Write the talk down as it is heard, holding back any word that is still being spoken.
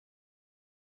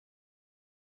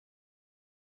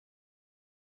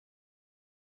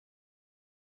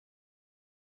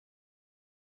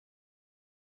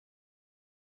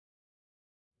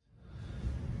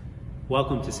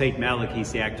Welcome to St.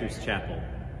 Malachy's the Actors Chapel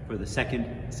for the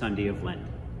second Sunday of Lent.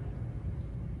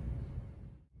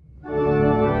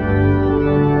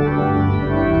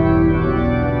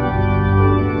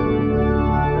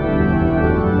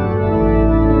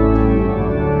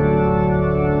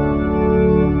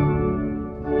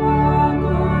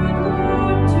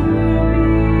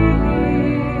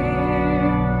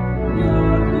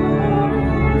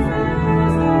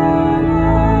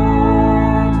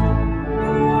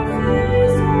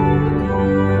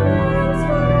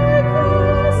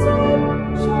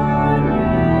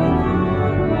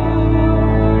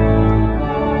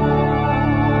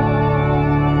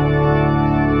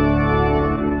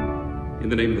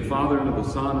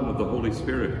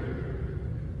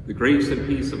 The grace and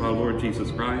peace of our Lord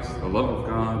Jesus Christ, the love of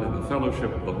God, and the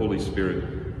fellowship of the Holy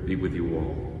Spirit be with you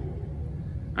all.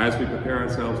 As we prepare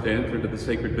ourselves to enter into the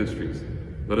sacred mysteries,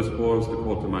 let us pause to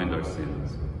call to mind our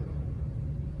sins.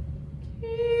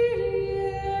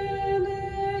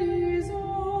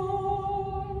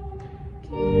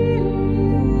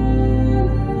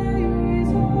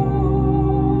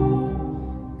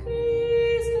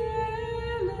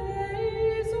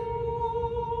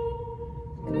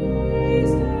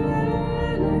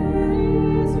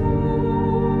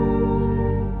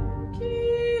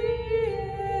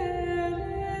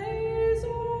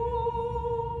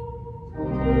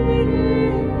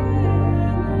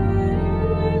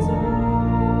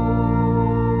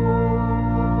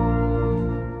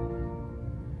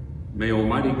 May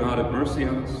Almighty God have mercy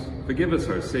on us, forgive us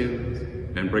our sins,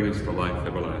 and bring us to life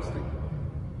everlasting.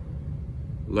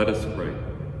 Let us pray.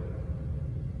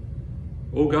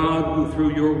 O God, who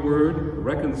through your word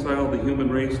reconciled the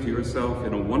human race to yourself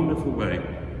in a wonderful way,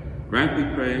 grant,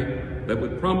 we pray, that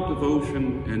with prompt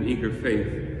devotion and eager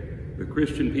faith, the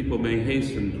Christian people may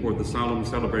hasten toward the solemn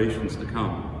celebrations to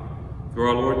come. Through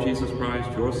our Lord Jesus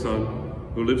Christ, your Son,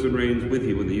 who lives and reigns with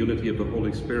you in the unity of the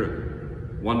Holy Spirit,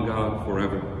 one God,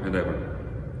 forever and ever.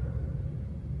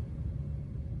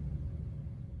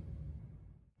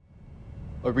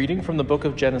 A reading from the book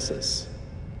of Genesis.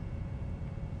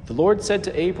 The Lord said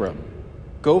to Abram,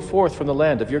 "Go forth from the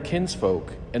land of your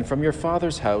kinsfolk and from your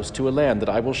father's house to a land that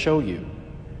I will show you.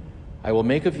 I will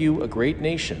make of you a great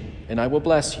nation, and I will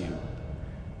bless you.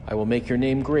 I will make your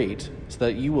name great, so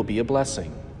that you will be a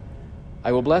blessing.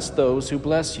 I will bless those who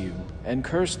bless you, and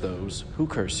curse those who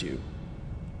curse you.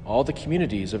 All the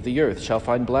communities of the earth shall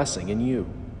find blessing in you."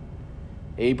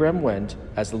 Abram went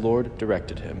as the Lord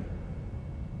directed him.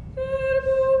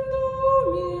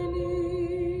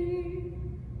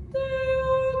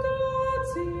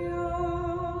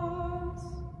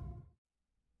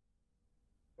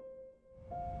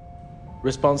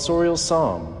 Responsorial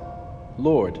Psalm.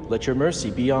 Lord, let your mercy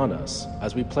be on us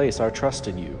as we place our trust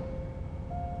in you.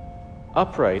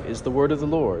 Upright is the word of the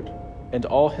Lord, and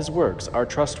all his works are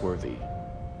trustworthy.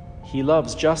 He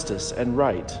loves justice and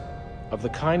right. Of the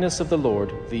kindness of the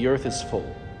Lord, the earth is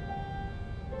full.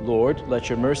 Lord, let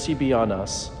your mercy be on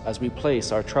us as we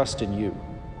place our trust in you.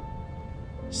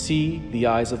 See, the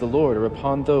eyes of the Lord are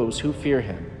upon those who fear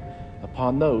him,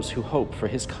 upon those who hope for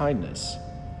his kindness,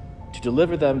 to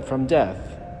deliver them from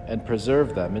death and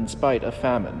preserve them in spite of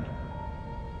famine.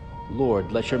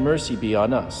 Lord, let your mercy be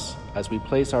on us as we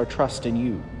place our trust in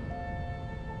you.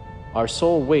 Our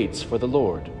soul waits for the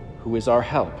Lord, who is our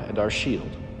help and our shield.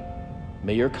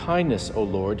 May your kindness, O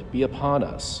Lord, be upon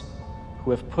us,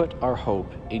 who have put our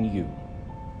hope in you.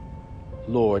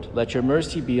 Lord, let your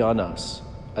mercy be on us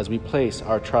as we place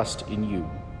our trust in you.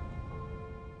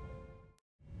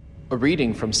 A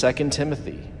reading from 2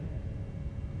 Timothy.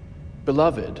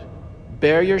 Beloved,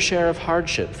 bear your share of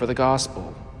hardship for the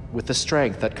gospel with the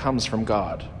strength that comes from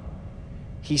God.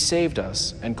 He saved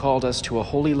us and called us to a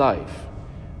holy life,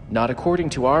 not according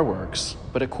to our works,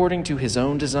 but according to his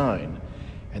own design,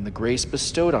 and the grace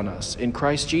bestowed on us in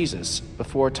Christ Jesus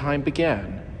before time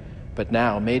began, but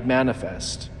now made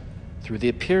manifest, through the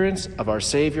appearance of our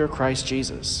Savior Christ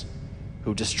Jesus,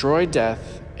 who destroyed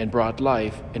death and brought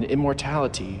life and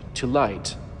immortality to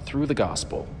light through the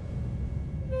gospel.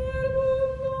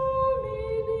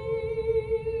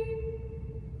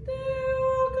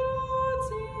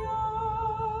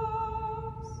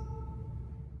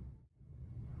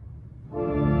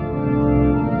 Jesus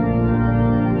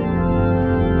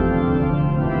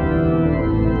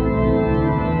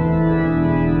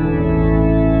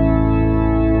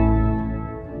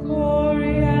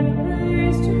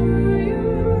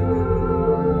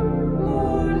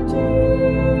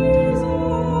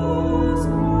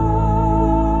Christ.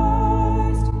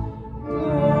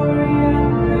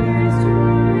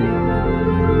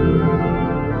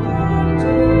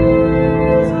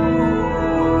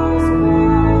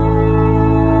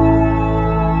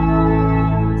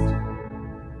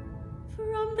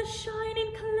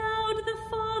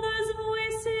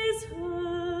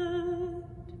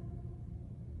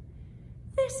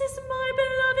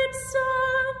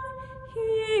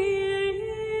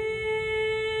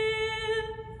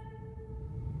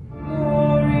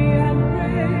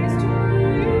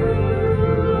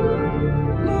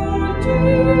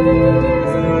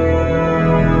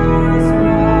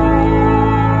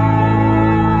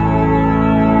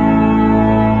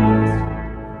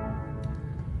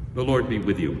 The Lord be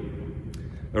with you.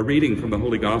 A reading from the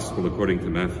Holy Gospel according to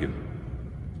Matthew.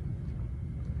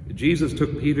 Jesus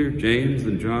took Peter, James,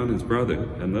 and John, his brother,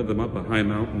 and led them up a high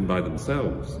mountain by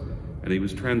themselves, and he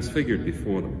was transfigured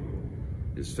before them.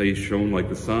 His face shone like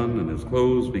the sun, and his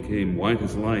clothes became white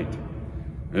as light.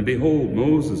 And behold,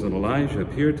 Moses and Elijah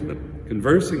appeared to them,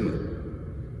 conversing with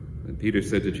them. And Peter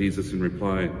said to Jesus in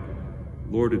reply,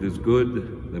 Lord, it is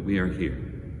good that we are here.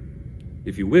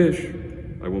 If you wish,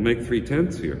 I will make 3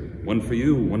 tents here, one for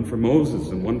you, one for Moses,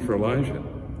 and one for Elijah.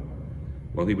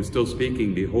 While he was still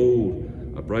speaking, behold,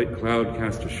 a bright cloud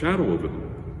cast a shadow over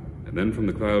them. And then from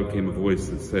the cloud came a voice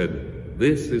that said,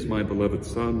 This is my beloved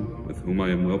Son, with whom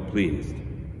I am well pleased.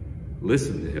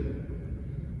 Listen to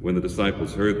him. When the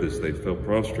disciples heard this, they fell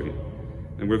prostrate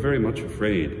and were very much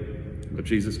afraid. But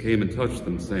Jesus came and touched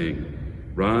them, saying,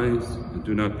 Rise and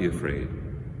do not be afraid.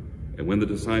 And when the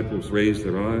disciples raised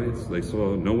their eyes, they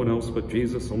saw no one else but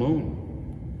Jesus alone.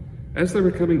 As they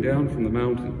were coming down from the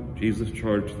mountain, Jesus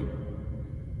charged them,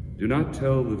 Do not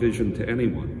tell the vision to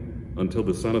anyone until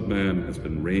the Son of Man has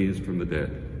been raised from the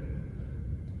dead.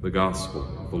 The Gospel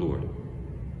of the Lord.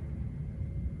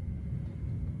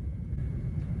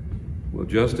 Well,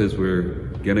 just as we're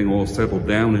getting all settled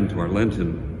down into our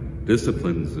Lenten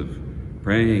disciplines of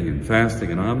praying and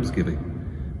fasting and almsgiving,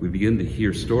 we begin to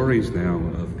hear stories now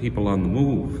of people on the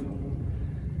move.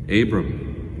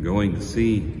 Abram going to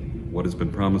see what has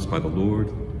been promised by the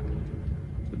Lord,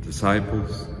 the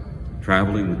disciples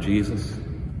traveling with Jesus,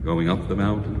 going up the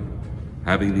mountain,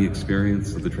 having the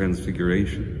experience of the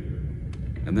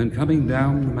Transfiguration, and then coming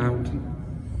down the mountain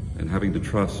and having to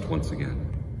trust once again,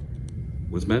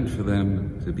 was meant for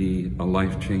them to be a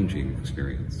life-changing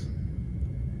experience.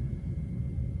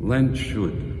 Lent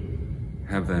should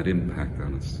have that impact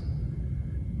on us.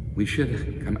 We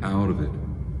should come out of it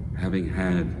having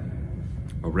had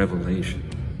a revelation,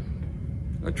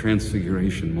 a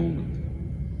transfiguration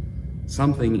moment,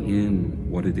 something in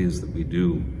what it is that we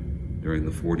do during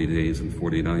the 40 days and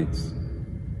 40 nights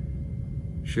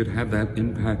should have that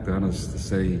impact on us to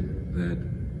say that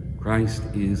Christ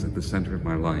is at the center of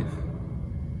my life,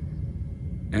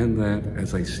 and that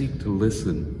as I seek to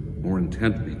listen more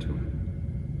intently to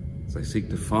him, as I seek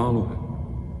to follow him,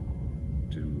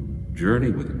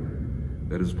 journey with him,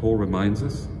 that as Paul reminds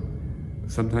us,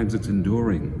 sometimes it's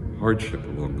enduring hardship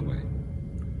along the way.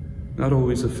 Not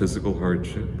always a physical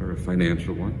hardship or a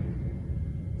financial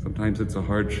one. Sometimes it's a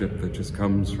hardship that just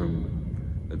comes from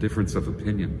a difference of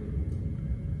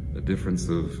opinion, a difference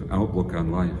of outlook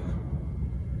on life.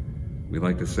 We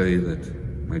like to say that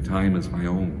my time is my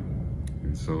own,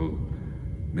 and so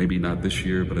maybe not this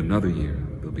year, but another year,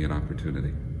 there'll be an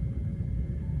opportunity.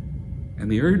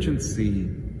 And the urgency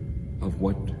of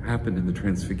what happened in the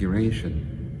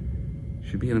Transfiguration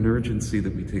should be an urgency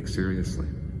that we take seriously.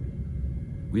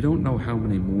 We don't know how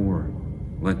many more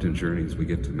Lenten journeys we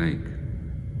get to make,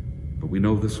 but we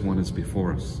know this one is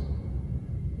before us.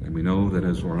 And we know that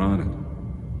as we're on it,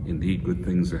 indeed good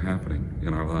things are happening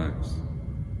in our lives.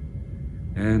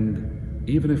 And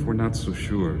even if we're not so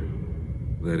sure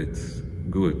that it's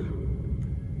good,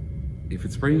 if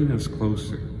it's bringing us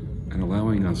closer and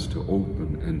allowing us to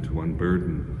open and to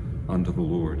unburden unto the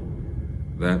Lord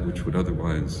that which would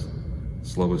otherwise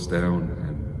slow us down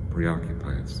and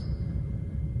preoccupy us,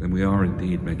 then we are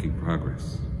indeed making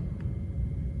progress.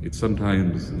 It's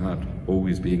sometimes not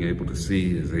always being able to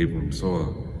see, as Abram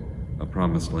saw, a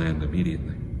promised land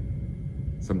immediately.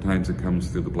 Sometimes it comes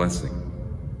through the blessing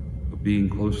of being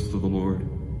close to the Lord,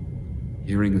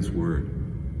 hearing his word,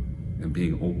 and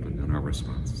being open in our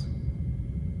response.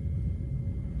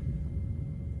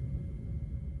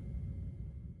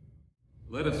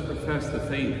 Let us profess the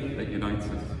faith that unites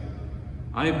us.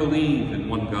 I believe in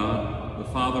one God, the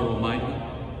Father Almighty,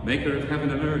 maker of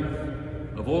heaven and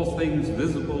earth, of all things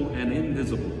visible and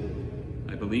invisible.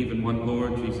 I believe in one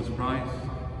Lord Jesus Christ,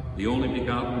 the only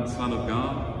begotten Son of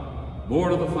God,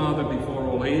 born of the Father before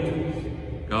all ages,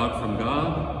 God from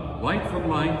God, light from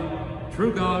light,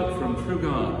 true God from true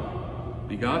God,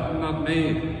 begotten, not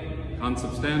made,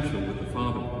 consubstantial with the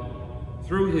Father.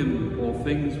 Through him all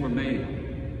things were made.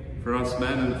 For us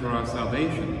men and for our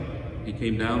salvation, he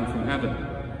came down from heaven,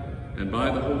 and by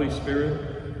the Holy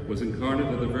Spirit was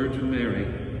incarnate of the Virgin Mary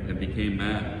and became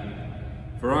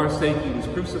man. For our sake he was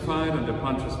crucified under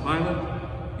Pontius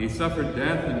Pilate, he suffered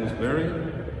death and was buried,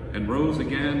 and rose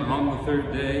again on the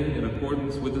 3rd day in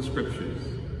accordance with the Scriptures.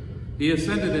 He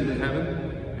ascended into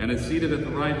heaven and is seated at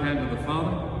the right hand of the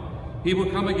Father. He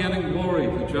will come again in glory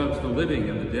to judge the living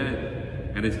and the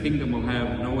dead, and his kingdom will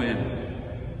have no end.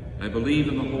 I believe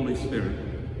in the Holy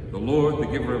Spirit, the Lord,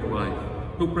 the giver of life,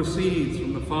 who proceeds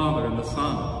from the Father and the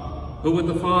Son, who with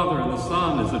the Father and the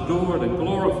Son is adored and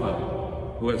glorified,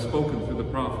 who has spoken through the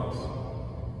prophets.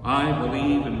 I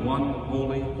believe in one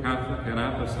holy, Catholic, and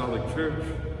Apostolic Church.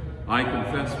 I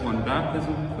confess one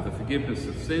baptism for the forgiveness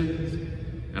of sins,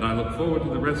 and I look forward to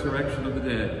the resurrection of the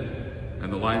dead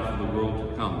and the life of the world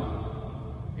to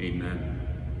come. Amen.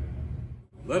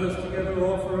 Let us together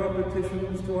offer our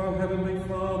petitions to our Heavenly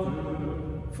Father.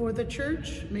 For the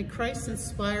Church, may Christ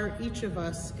inspire each of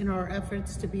us in our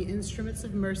efforts to be instruments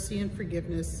of mercy and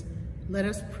forgiveness. Let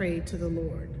us pray to the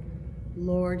Lord.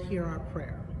 Lord, hear our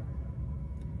prayer.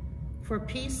 For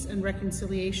peace and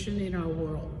reconciliation in our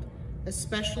world,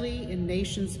 especially in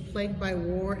nations plagued by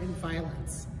war and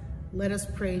violence, let us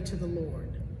pray to the Lord.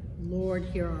 Lord,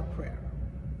 hear our prayer.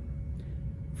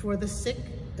 For the sick,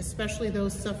 especially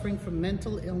those suffering from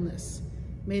mental illness,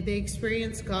 may they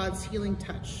experience God's healing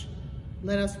touch.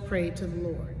 Let us pray to the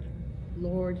Lord.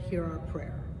 Lord, hear our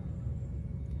prayer.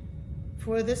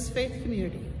 For this faith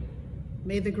community,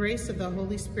 may the grace of the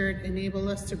Holy Spirit enable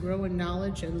us to grow in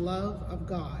knowledge and love of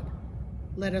God.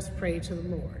 Let us pray to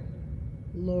the Lord.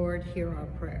 Lord, hear our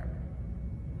prayer.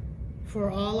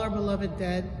 For all our beloved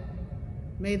dead,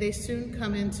 may they soon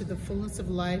come into the fullness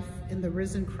of life in the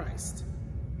risen Christ.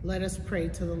 Let us pray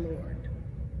to the Lord.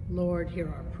 Lord, hear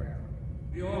our prayer.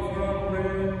 We offer our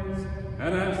prayers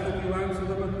and ask that you answer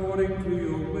them according to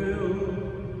your will.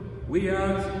 We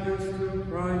ask this through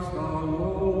Christ our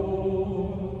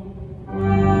Lord.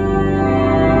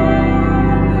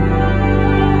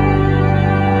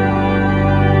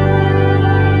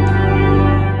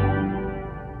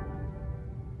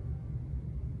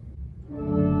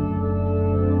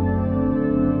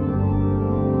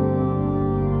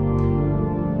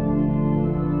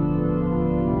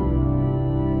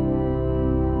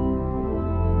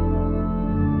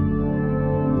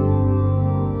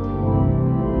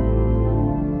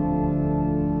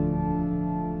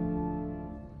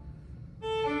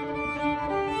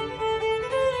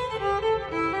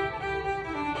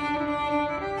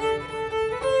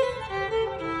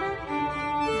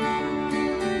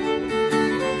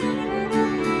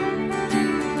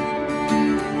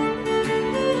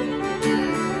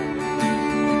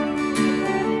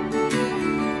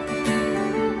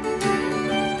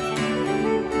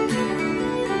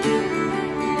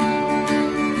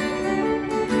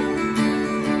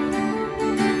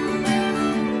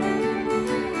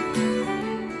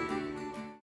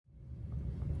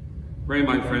 Pray,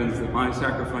 my friends, that my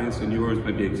sacrifice and yours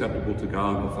may be acceptable to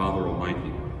God, the Father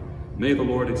Almighty. May the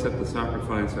Lord accept the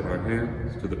sacrifice at our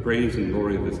hands to the praise and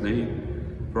glory of his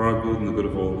name, for our good and the good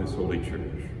of all his holy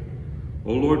church.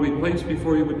 O Lord, we place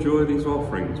before you with joy these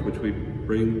offerings, which we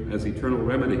bring as eternal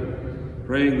remedy,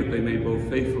 praying that they may both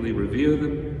faithfully revere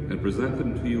them and present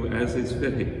them to you as is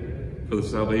fitting, for the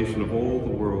salvation of all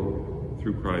the world,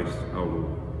 through Christ our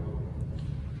Lord.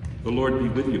 The Lord be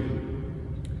with you.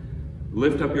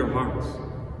 Lift up your hearts,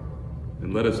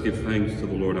 and let us give thanks to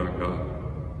the Lord our God.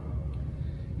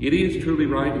 It is truly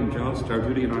right and just, our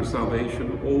duty and our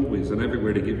salvation, always and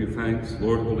everywhere to give you thanks,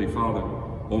 Lord, Holy Father,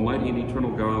 Almighty and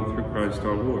eternal God, through Christ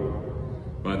our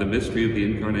Lord. By the mystery of the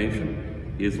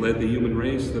Incarnation, he has led the human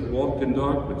race that walked in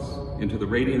darkness into the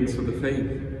radiance of the faith,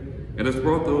 and has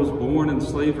brought those born in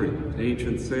slavery to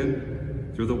ancient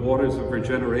sin through the waters of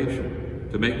regeneration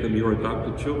to make them your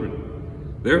adopted children.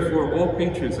 Therefore, all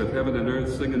creatures of heaven and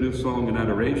earth sing a new song in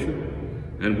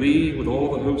adoration, and we, with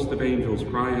all the host of angels,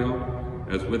 cry out,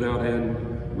 as without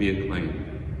end we acclaim.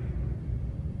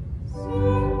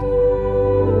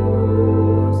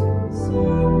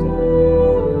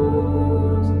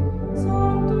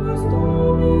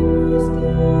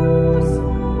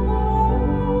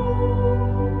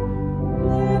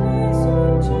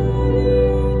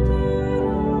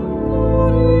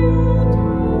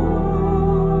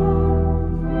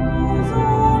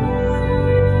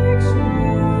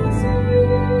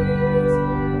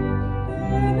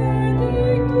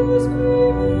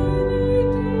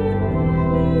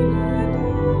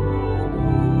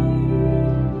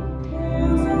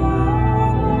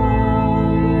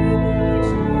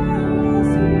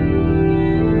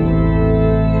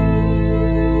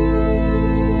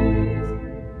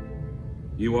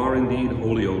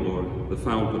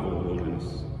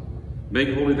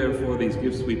 Make holy, therefore, these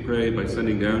gifts, we pray, by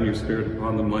sending down your Spirit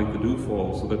upon them like the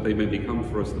dewfall, so that they may become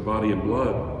for us the body and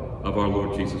blood of our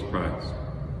Lord Jesus Christ.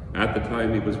 At the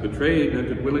time he was betrayed and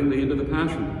entered willingly into the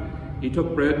passion, he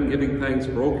took bread and, giving thanks,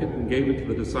 broke it and gave it to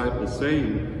the disciples,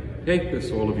 saying, "Take this,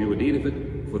 all of you, and eat of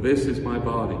it, for this is my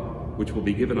body, which will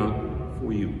be given up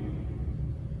for you."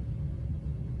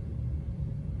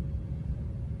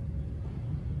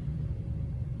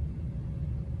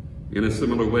 In a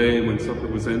similar way, when supper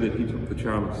was ended, he took the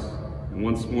chalice, and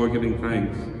once more giving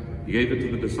thanks, he gave it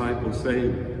to the disciples,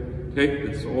 saying, "Take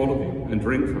this, all of you, and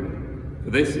drink from it, for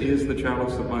this is the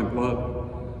chalice of my blood,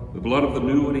 the blood of the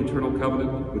new and eternal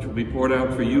covenant, which will be poured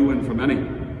out for you and for many,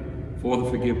 for the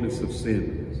forgiveness of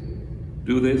sins.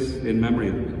 Do this in memory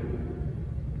of me."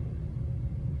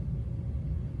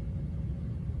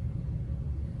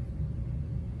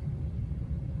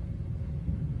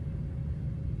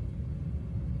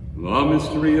 The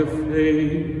mystery of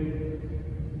faith.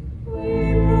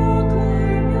 We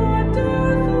proclaim your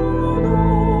death, O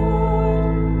Lord,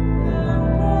 and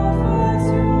profess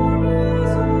your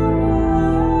resurrection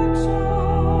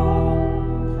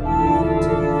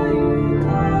until you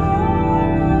come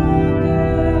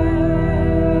again.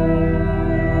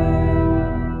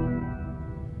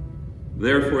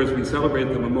 Therefore, as we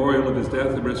celebrate the memorial of his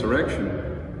death and resurrection,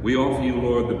 we offer you,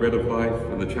 Lord, the bread of life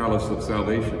and the chalice of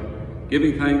salvation,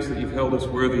 giving thanks that you've held us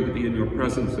worthy to be in your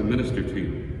presence and minister to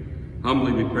you.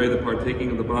 Humbly we pray that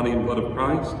partaking of the body and blood of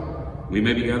Christ, we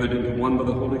may be gathered into one by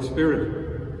the Holy Spirit.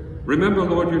 Remember,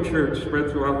 Lord, your church spread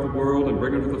throughout the world and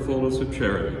bring her to the fullness of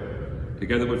charity,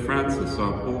 together with Francis,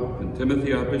 our Pope, and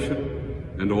Timothy, our Bishop,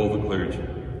 and all the clergy.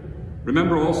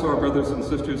 Remember also our brothers and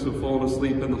sisters who have fallen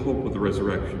asleep in the hope of the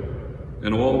resurrection,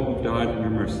 and all who have died in your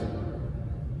mercy.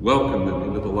 Welcome them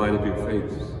into the light of your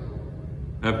face.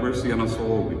 Have mercy on us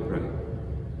all, we pray,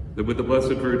 that with the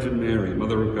Blessed Virgin Mary,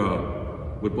 Mother of God,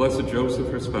 with Blessed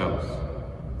Joseph, her spouse,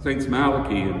 Saints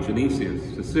Malachy and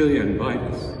Genesius, Cecilia and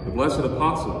Vitus, the blessed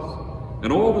apostles,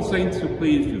 and all the saints who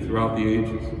pleased you throughout the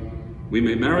ages, we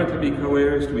may merit to be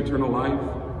co-heirs to eternal life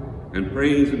and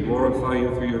praise and glorify you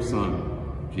through your Son,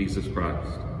 Jesus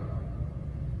Christ.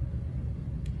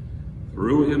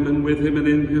 Through him and with him and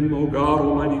in him, O God,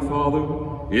 Almighty Father,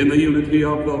 in the unity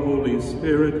of the Holy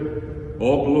Spirit,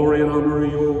 all glory and honor are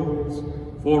yours,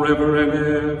 forever and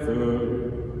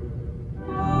ever.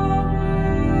 Amen.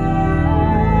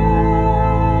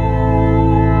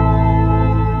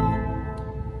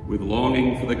 With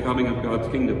longing for the coming of God's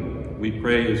kingdom, we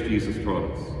pray as Jesus taught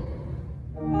us.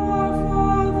 Our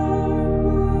Father,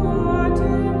 who art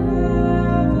in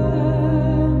heaven,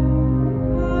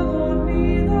 hallowed be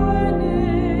thy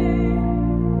name.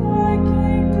 Thy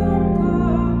kingdom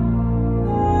come,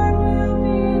 thy will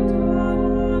be done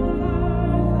on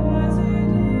earth as it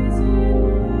is in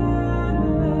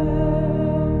heaven.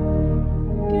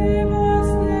 Give us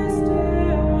this day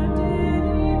our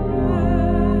daily bread,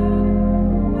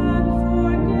 and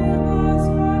forgive us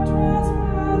our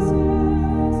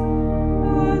trespasses,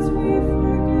 as we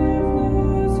forgive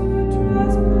those who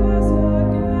trespass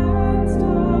against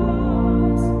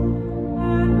us.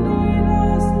 And lead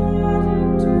us not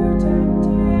into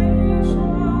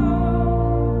temptation,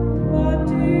 but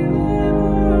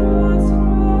deliver us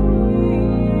from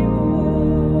evil.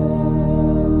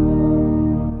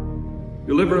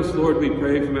 Deliver us, Lord, we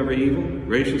pray, from every evil.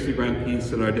 Graciously grant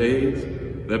peace in our days,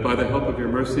 that by the help of your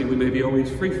mercy we may be always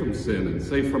free from sin and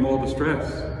safe from all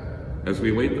distress, as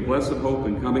we await the blessed hope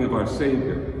and coming of our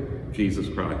Savior, Jesus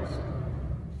Christ.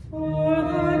 For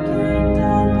the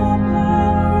kingdom, the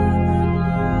power,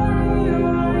 and the glory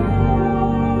are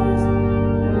yours,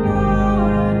 now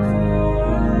and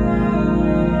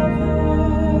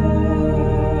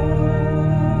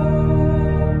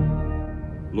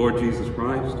forever. Lord Jesus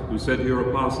Christ, who said to your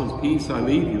apostles, "Peace I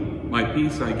leave you, my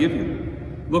peace I give you,"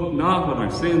 look not on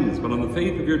our sins, but on the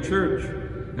faith of your church,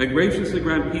 and graciously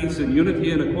grant peace and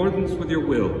unity in accordance with your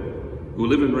will, who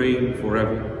live and reign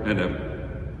forever and ever.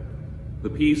 The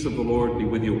peace of the Lord be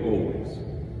with you always.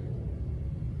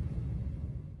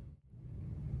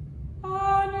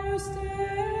 Agnus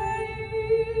Dei,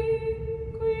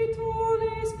 qui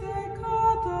tollis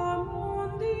peccata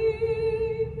mundi,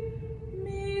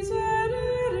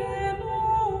 miserere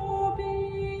nobis.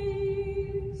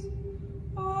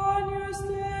 Agnus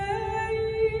Dei,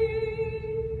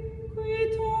 qui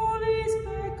tollis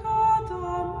peccata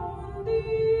mundi,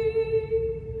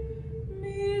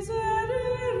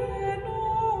 miserere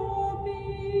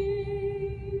nobis.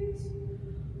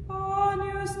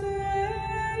 Agnus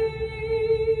Dei,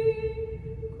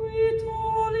 qui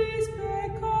tollis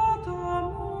peccata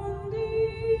mundi,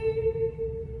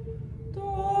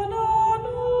 dona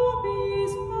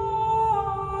nobis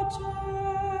pacem.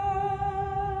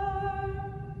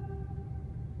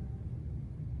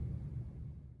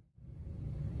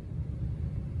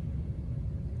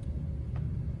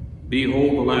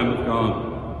 Behold the Lamb of God.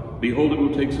 Behold him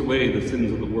who takes away the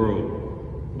sins of the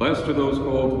world. Blessed are those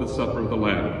called to the supper of the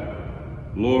Lamb.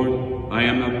 Lord, I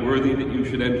am not worthy that you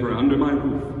should enter under my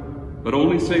roof, but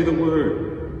only say the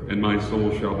word, and my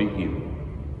soul shall be healed.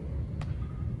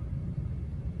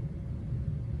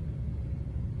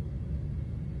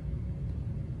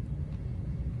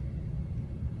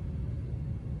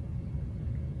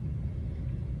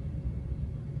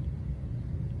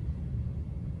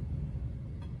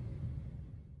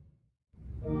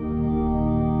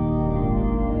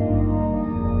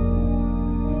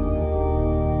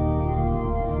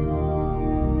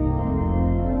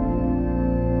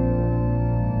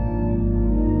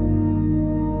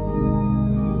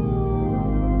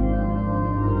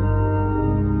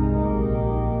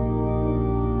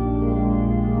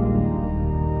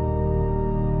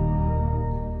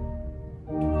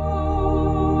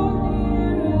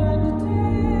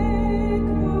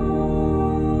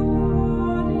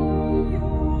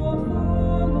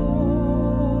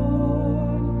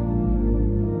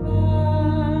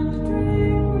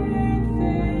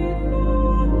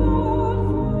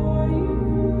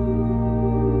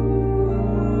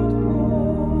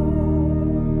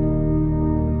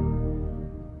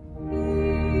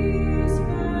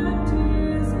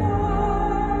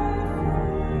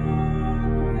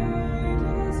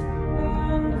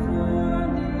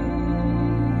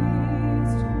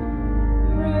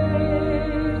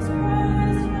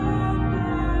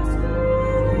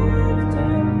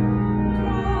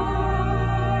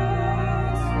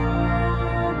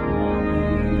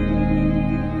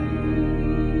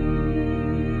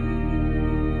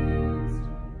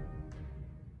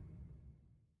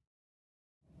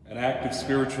 of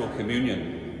spiritual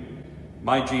communion.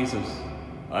 My Jesus,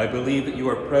 I believe that you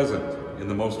are present in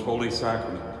the most holy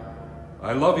sacrament.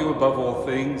 I love you above all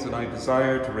things, and I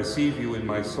desire to receive you in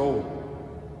my soul.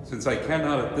 Since I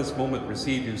cannot at this moment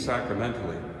receive you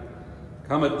sacramentally,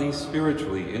 come at least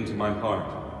spiritually into my heart.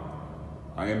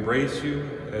 I embrace you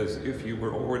as if you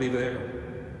were already there,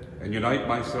 and unite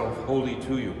myself wholly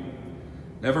to you.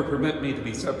 Never permit me to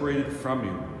be separated from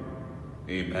you.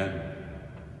 Amen.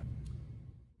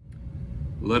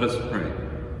 Let us pray.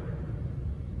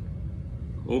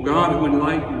 O God, who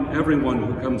enlighten everyone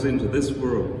who comes into this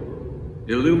world,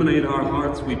 illuminate our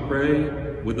hearts, we pray,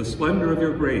 with the splendor of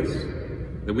your grace,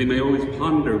 that we may always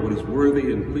ponder what is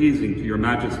worthy and pleasing to your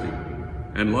majesty,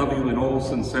 and love you in all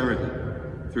sincerity,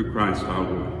 through Christ our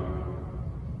Lord.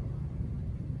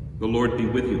 The Lord be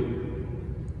with you.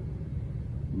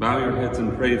 Bow your heads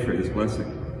and pray for his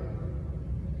blessing.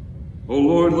 O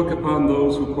Lord, look upon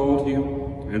those who call to you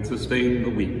and sustain the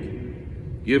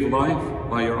weak. Give life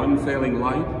by your unfailing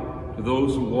light to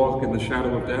those who walk in the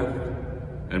shadow of death,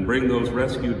 and bring those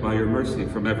rescued by your mercy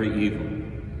from every evil,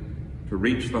 to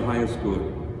reach the highest good.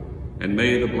 And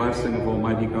may the blessing of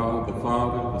Almighty God, the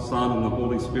Father, the Son, and the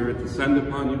Holy Spirit descend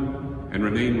upon you and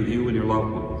remain with you and your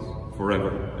loved ones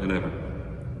forever and ever.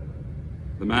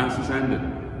 The Mass is ended.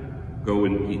 Go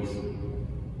in peace.